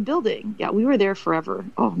building. Yeah, we were there forever.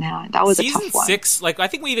 Oh man, that was a tough one. Season 6, like I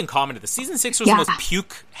think we even commented this. Season 6 was the most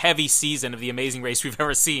puke-heavy season of The Amazing Race we've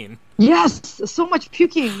ever seen. Yes, so much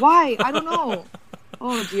puking. Why? I don't know.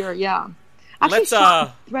 Oh dear, yeah.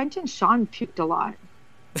 Actually, Brent and Sean puked a lot.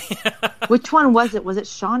 Which one was it? Was it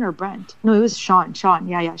Sean or Brent? No, it was Sean. Sean.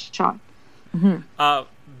 Yeah, Sean. Mm-hmm.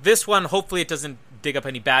 This one, hopefully it doesn't dig up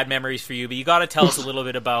any bad memories for you, but you got to tell us a little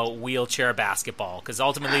bit about wheelchair basketball, because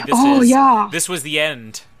ultimately this was the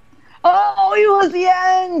end. Oh, it was the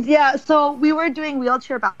end. Yeah, so we were doing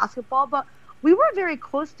wheelchair basketball, but we were very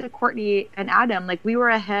close to Courtney and Adam. Like we were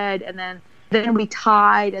ahead, and then we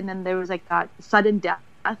tied, and then there was like that sudden death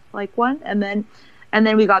like one, and then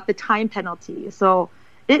we got the time penalty. So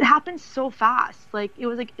it happened so fast. Like it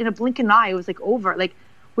was like in a blink of an eye, it was like over. Like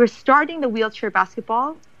we're starting the wheelchair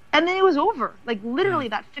basketball, and then it was over. Like literally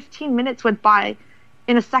that 15 minutes went by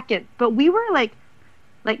in a second. But we were like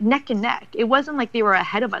neck and neck. It wasn't like they were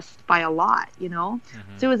ahead of us by a lot, So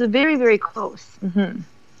it was a very, very close.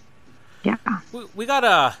 Yeah. We got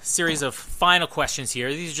a series of final questions here.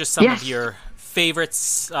 These are just some of your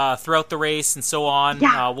favorites throughout the race and so on.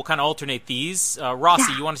 We'll kind of alternate these.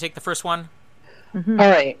 Rossi, you want to take the first one? All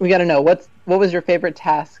right, we got to know what was your favorite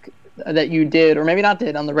task that you did, or maybe not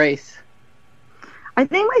did, on the race? I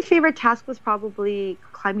think my favorite task was probably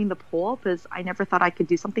climbing the pole, because I never thought I could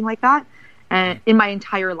do something like that in my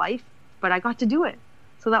entire life, but I got to do it.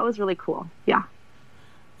 So that was really cool. Yeah.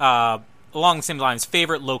 Along the same lines,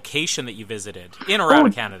 favorite location that you visited in or out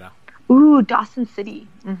of Canada? Ooh, Dawson City.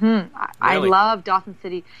 I love Dawson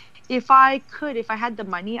City. If I had the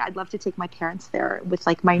money, I'd love to take my parents there with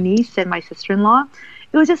like my niece and my sister-in-law.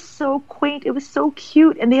 It was just so quaint. It was so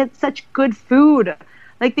cute. And they had such good food.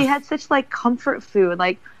 Like they had such like comfort food,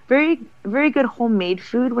 like very, very good homemade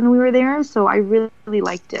food when we were there. So I really, really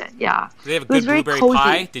liked it. Yeah. Do they have a good blueberry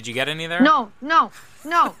pie? Did you get any there? No. No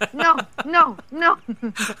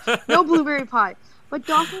blueberry pie. But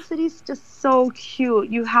Dawson City's just so cute.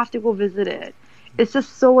 You have to go visit it. It's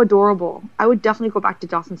just so adorable. I would definitely go back to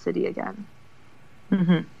Dawson City again.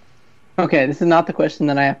 Okay, this is not the question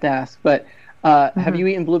that I have to ask, but have you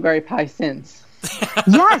eaten blueberry pie since?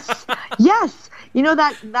 Yes.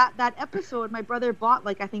 That episode, my brother bought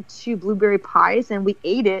like I think 2 blueberry pies, and we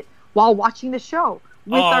ate it while watching the show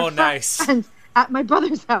with our friends at my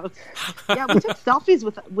brother's house. Yeah, we took selfies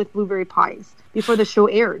with blueberry pies before the show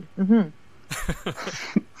aired.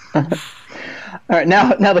 All right,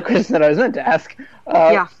 now the question that I was meant to ask.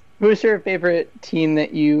 Who was your favorite team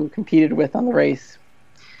that you competed with on the race?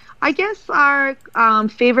 I guess our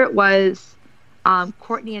favorite was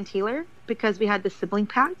Courtney and Taylor, because we had the sibling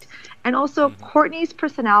pact. And also Courtney's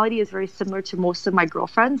personality is very similar to most of my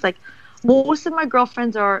girlfriends. Like most of my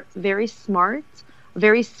girlfriends are very smart,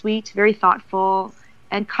 very sweet, very thoughtful,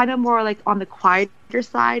 and kind of more like on the quieter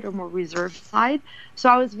side or more reserved side. So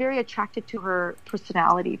I was very attracted to her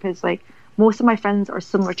personality because like most of my friends are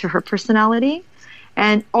similar to her personality.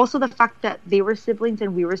 And also the fact that they were siblings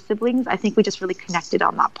and we were siblings, I think we just really connected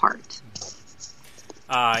on that part.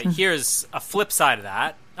 Here's a flip side of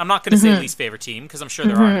that. I'm not going to say least favorite team because I'm sure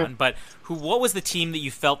there are none, but what was the team that you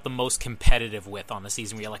felt the most competitive with on the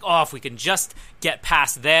season where you're like, oh, if we can just get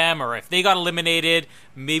past them, or if they got eliminated,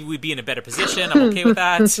 maybe we'd be in a better position. I'm okay with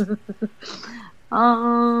that.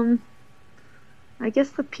 I guess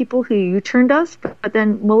the people who U-turned us, but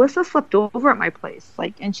then Melissa slept over at my place,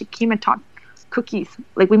 like, and she came and taught cookies.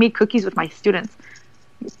 Like we made cookies with my students.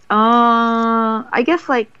 I guess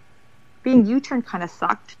like being U-turned kind of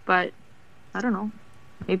sucked, but I don't know.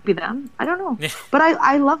 Maybe them. I don't know. But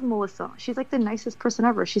I love Melissa. She's like the nicest person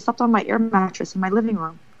ever. She slept on my air mattress in my living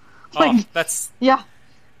room. Like, that's really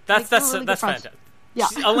fantastic. Yeah.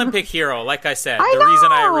 She's Olympic hero, like I said. I the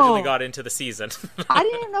reason I know. originally got into the season. I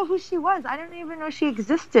didn't even know who she was. I didn't even know she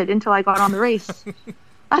existed until I got on the race.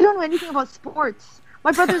 I don't know anything about sports.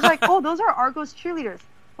 My brother's like, oh, those are Argos cheerleaders.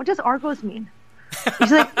 What does Argos mean?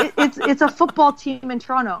 He's like, it's a football team in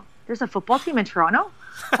Toronto. There's a football team in Toronto?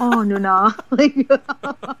 Oh, no. Like,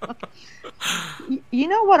 you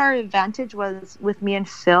know what our advantage was with me and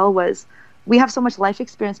Phil was we have so much life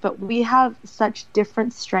experience, but we have such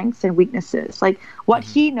different strengths and weaknesses. Like what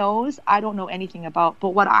he knows, I don't know anything about, but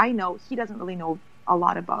what I know, he doesn't really know a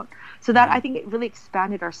lot about. So that I think it really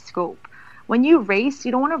expanded our scope. When you race,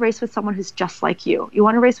 you don't want to race with someone who's just like you. You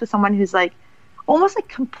want to race with someone who's like almost like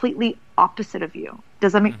completely opposite of you.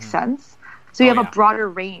 Does that make sense? So you have a broader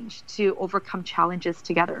range to overcome challenges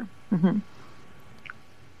together.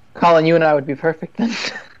 Colin, you and I would be perfect then.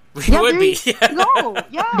 We would be.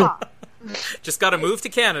 Yeah. Just got to move to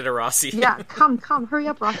Canada, Rossi. Yeah, come. Hurry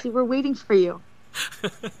up, Rossi. We're waiting for you.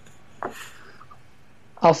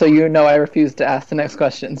 Also, you know I refuse to ask the next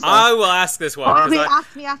question. So. I will ask this one.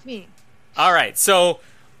 Ask me. All right, so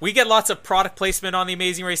we get lots of product placement on the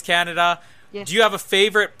Amazing Race Canada. Yes. Do you have a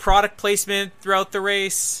favorite product placement throughout the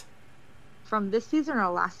race? From this season or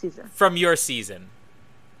last season? From your season.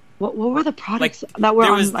 What were the products that were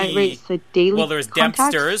on my race? The daily Well, there's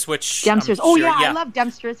contacts? Dempsters, which Dempsters. I'm sure, I love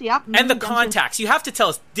Dempsters. Yeah. And the contacts. You have to tell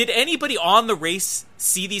us, did anybody on the race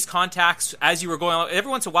see these contacts as you were going on?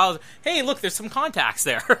 Every once in a while, hey, look, there's some contacts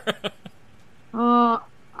there. I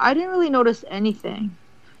didn't really notice anything.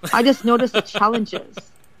 I just noticed the challenges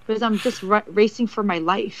because I'm just racing for my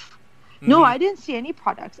life. No, I didn't see any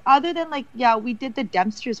products other than we did the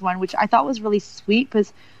Dempsters one, which I thought was really sweet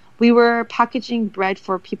because we were packaging bread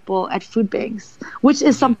for people at food banks, which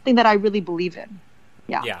is something that I really believe in.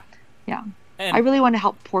 Yeah. And I really want to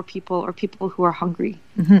help poor people or people who are hungry.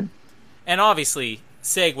 And obviously,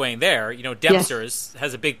 segueing there, Dempsters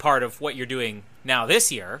has a big part of what you're doing now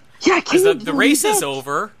this year. Yeah, because the race is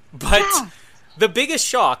over, but the biggest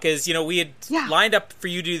shock is, we had lined up for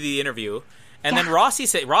you to do the interview. And then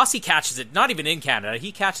Rossi catches it, not even in Canada.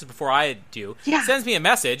 He catches it before I do. Yeah. Sends me a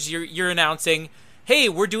message. You're announcing, hey,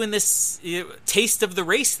 we're doing this Taste of the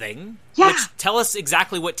Race thing. Yeah. Which, tell us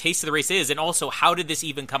exactly what Taste of the Race is, and also how did this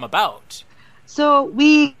even come about? So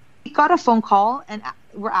we got a phone call, and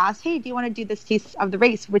we're asked, hey, do you want to do this Taste of the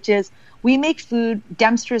Race? Which is, we make food,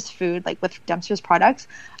 Dempsters food, like with Dempsters products,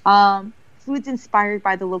 foods inspired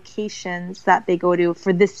by the locations that they go to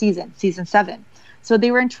for this season 7. So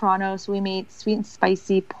they were in Toronto, so we made sweet and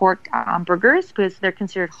spicy pork burgers because they're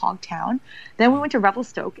considered hog town. Then we went to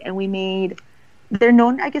Revelstoke and we made, they're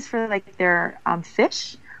known, I guess, for their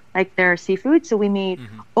fish, like their seafood. So we made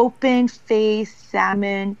open face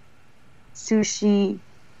salmon sushi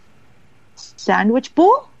sandwich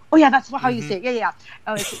bowl. Oh yeah, that's how you say it. Yeah.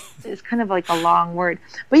 Oh, it's kind of like a long word.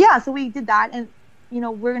 But yeah, so we did that, and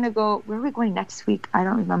we're gonna go. Where are we going next week? I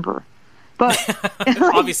don't remember. But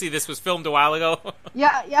obviously this was filmed a while ago.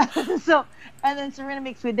 yeah. So we're gonna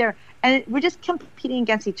make food there, and we're just competing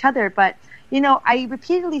against each other. But I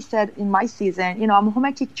repeatedly said in my season, I'm a home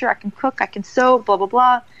ec teacher. I can cook. I can sew. Blah blah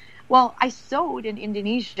blah. Well, I sewed in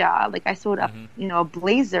Indonesia. Like I sewed up, a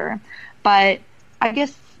blazer. But I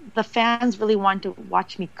guess the fans really wanted to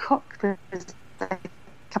watch me cook because I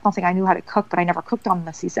kept on saying I knew how to cook, but I never cooked on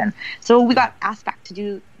the season. So we got asked back to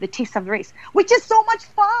do the Taste of the Race, which is so much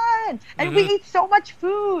fun. And we eat so much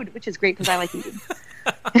food, which is great because I like eating.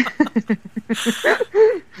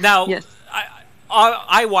 Now, yes.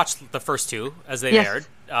 I watched the first two as they aired.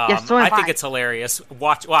 So I think it's hilarious.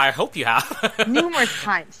 Well, I hope you have. Numerous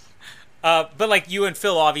times. But like you and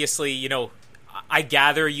Phil, obviously, I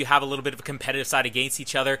gather you have a little bit of a competitive side against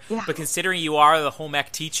each other. Yeah. But considering you are the home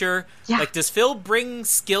ec teacher, like, does Phil bring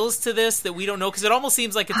skills to this that we don't know? Because it almost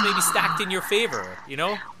seems like it's maybe stacked in your favor,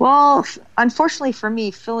 Well, unfortunately for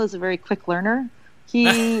me, Phil is a very quick learner.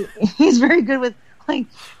 He's very good with and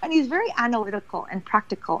he's very analytical and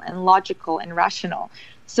practical and logical and rational.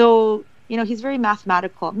 So, he's very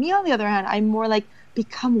mathematical. Me, on the other hand, I'm more like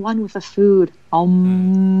become one with the food.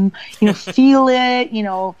 Feel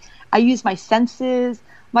it, I use my senses.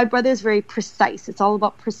 My brother's very precise. It's all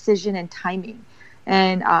about precision and timing.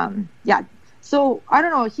 And so I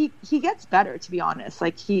don't know. He gets better, to be honest.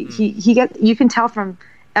 Like he you can tell from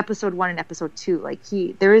episode 1 and episode 2, like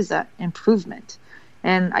there is a improvement.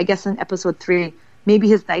 And I guess in episode 3, maybe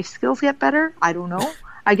his knife skills get better. I don't know.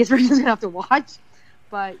 I guess we're just gonna have to watch.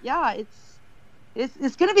 But yeah,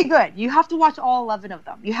 it's gonna be good. You have to watch all 11 of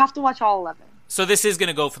them. You have to watch all 11. So this is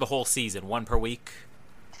gonna go for the whole season, 1 per week.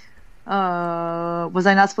 Was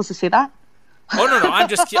I not supposed to say that? Oh, no.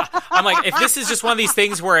 I'm like, if this is just one of these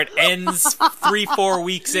things where it ends 3-4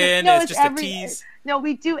 weeks in, it's just a tease. No,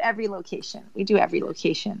 we do every location.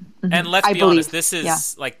 Mm-hmm. And let's be honest, this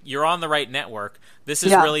is like, you're on the right network. This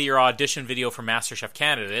is really your audition video for MasterChef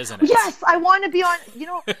Canada, isn't it? Yes, I want to be on,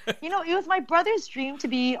 it was my brother's dream to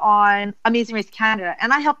be on Amazing Race Canada,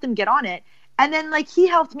 and I helped him get on it. And then like he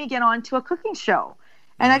helped me get on to a cooking show.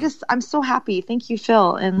 And I'm so happy. Thank you,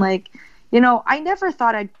 Phil. And like, I never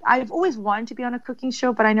thought I've always wanted to be on a cooking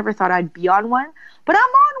show, but I never thought I'd be on one. But I'm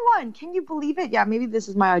on one. Can you believe it? Yeah, maybe this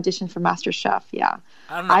is my audition for MasterChef. Yeah.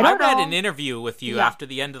 I don't know. I read an interview with you after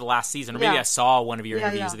the end of the last season, or maybe I saw one of your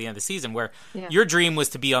interviews at the end of the season where your dream was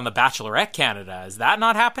to be on The Bachelorette Canada. Is that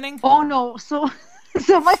not happening? Oh, no. So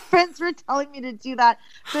my friends were telling me to do that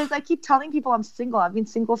because I keep telling people I'm single. I've been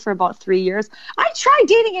single for about 3 years. I tried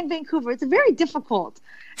dating in Vancouver. It's very difficult.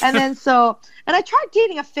 And then and I tried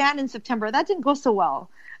dating a fan in September. That didn't go so well.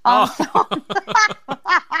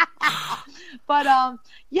 But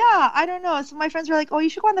I don't know. So my friends were like, "Oh, you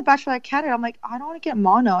should go on The Bachelorette Canada." I'm like, I don't want to get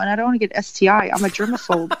mono and I don't want to get STI. I'm a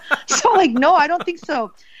germaphobe. So like, no, I don't think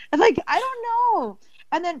so. And like, I don't know.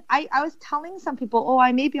 And then I was telling some people, oh,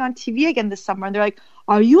 I may be on TV again this summer. And they're like,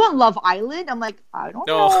 are you on Love Island? I'm like, I don't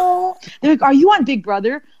know. They're like, are you on Big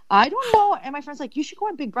Brother? I don't know. And my friend's like, you should go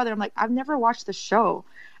on Big Brother. I'm like, I've never watched the show.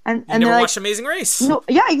 And never they're watched like, Amazing Race. No,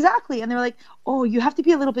 yeah, exactly. And they're like, oh, you have to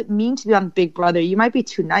be a little bit mean to be on Big Brother. You might be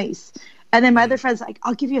too nice. And then my other friend's like,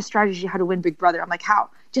 I'll give you a strategy how to win Big Brother. I'm like, how?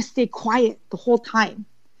 Just stay quiet the whole time.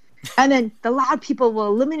 And then the loud people will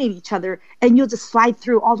eliminate each other and you'll just slide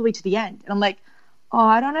through all the way to the end. And I'm like, oh,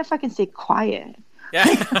 I don't know if I can stay quiet. Yeah,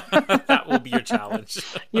 that will be your challenge.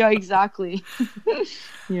 Yeah, exactly.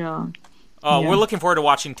 Yeah. Oh, we're looking forward to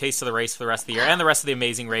watching Taste of the Race for the rest of the year and the rest of the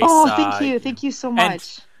Amazing Race. Oh, thank you. Thank you so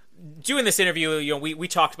much. Doing this interview, we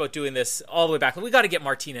talked about doing this all the way back. We got to get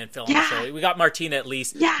Martina and Phil on the show. We got Martina at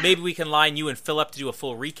least. Yeah. Maybe we can line you and Phil up to do a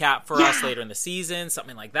full recap for us later in the season,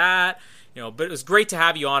 something like that. But it was great to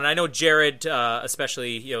have you on. I know Jared,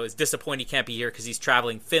 especially, is disappointed he can't be here because he's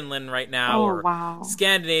traveling Finland right now, or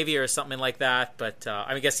Scandinavia or something like that. But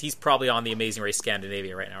I guess he's probably on the Amazing Race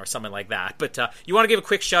Scandinavia right now or something like that. But you want to give a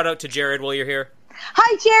quick shout out to Jared while you're here?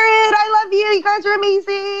 Hi, Jared. I love you. You guys are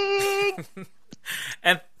amazing.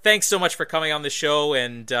 And thanks so much for coming on the show.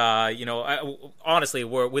 And, honestly,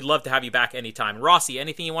 we'd love to have you back anytime. Rossi,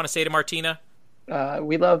 anything you want to say to Martina?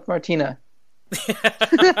 We love Martina.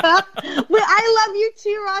 Well, I love you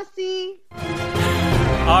too, Rossi.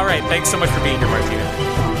 All right. Thanks so much for being here, Martina.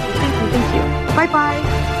 Thank you. Bye-bye.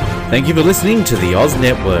 Thank you for listening to the Oz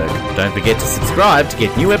Network. Don't forget to subscribe to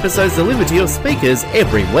get new episodes delivered to your speakers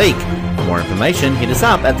every week. For more information, hit us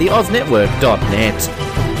up at theoznetwork.net.